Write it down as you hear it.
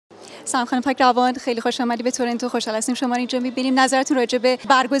سلام خانم پاکروان، خیلی خوش آمدید به تورنتو. خوشحال هستیم شما رو اینجا می‌بینیم. نظرتون راجع به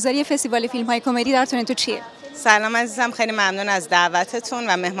برگزاری فستیوال فیلم‌های کمدی در تورنتو چیه؟ سلام عزیزم، خیلی ممنون از دعوتتون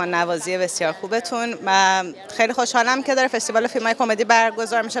و مهمان نوازی بسیار خوبتون و خیلی خوشحالم که داره فستیوال فیلم‌های کمدی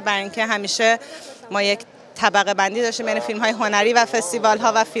برگزار میشه، برای اینکه همیشه ما یک طبقه بندی داشتیم بین فیلم‌های هنری و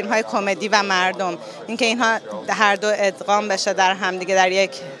فستیوال‌ها و فیلم‌های کمدی و مردم. اینکه اینها هر دو ادغام بشه در هم دیگه در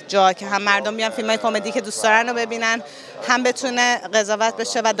یک جا که هم مردم بیان فیلم‌های کمدی که دوست دارن رو ببینن، هم بتونه قضاوت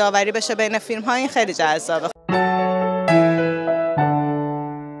بشه و داوری بشه بین فیلم‌ها، این خیلی جذابه.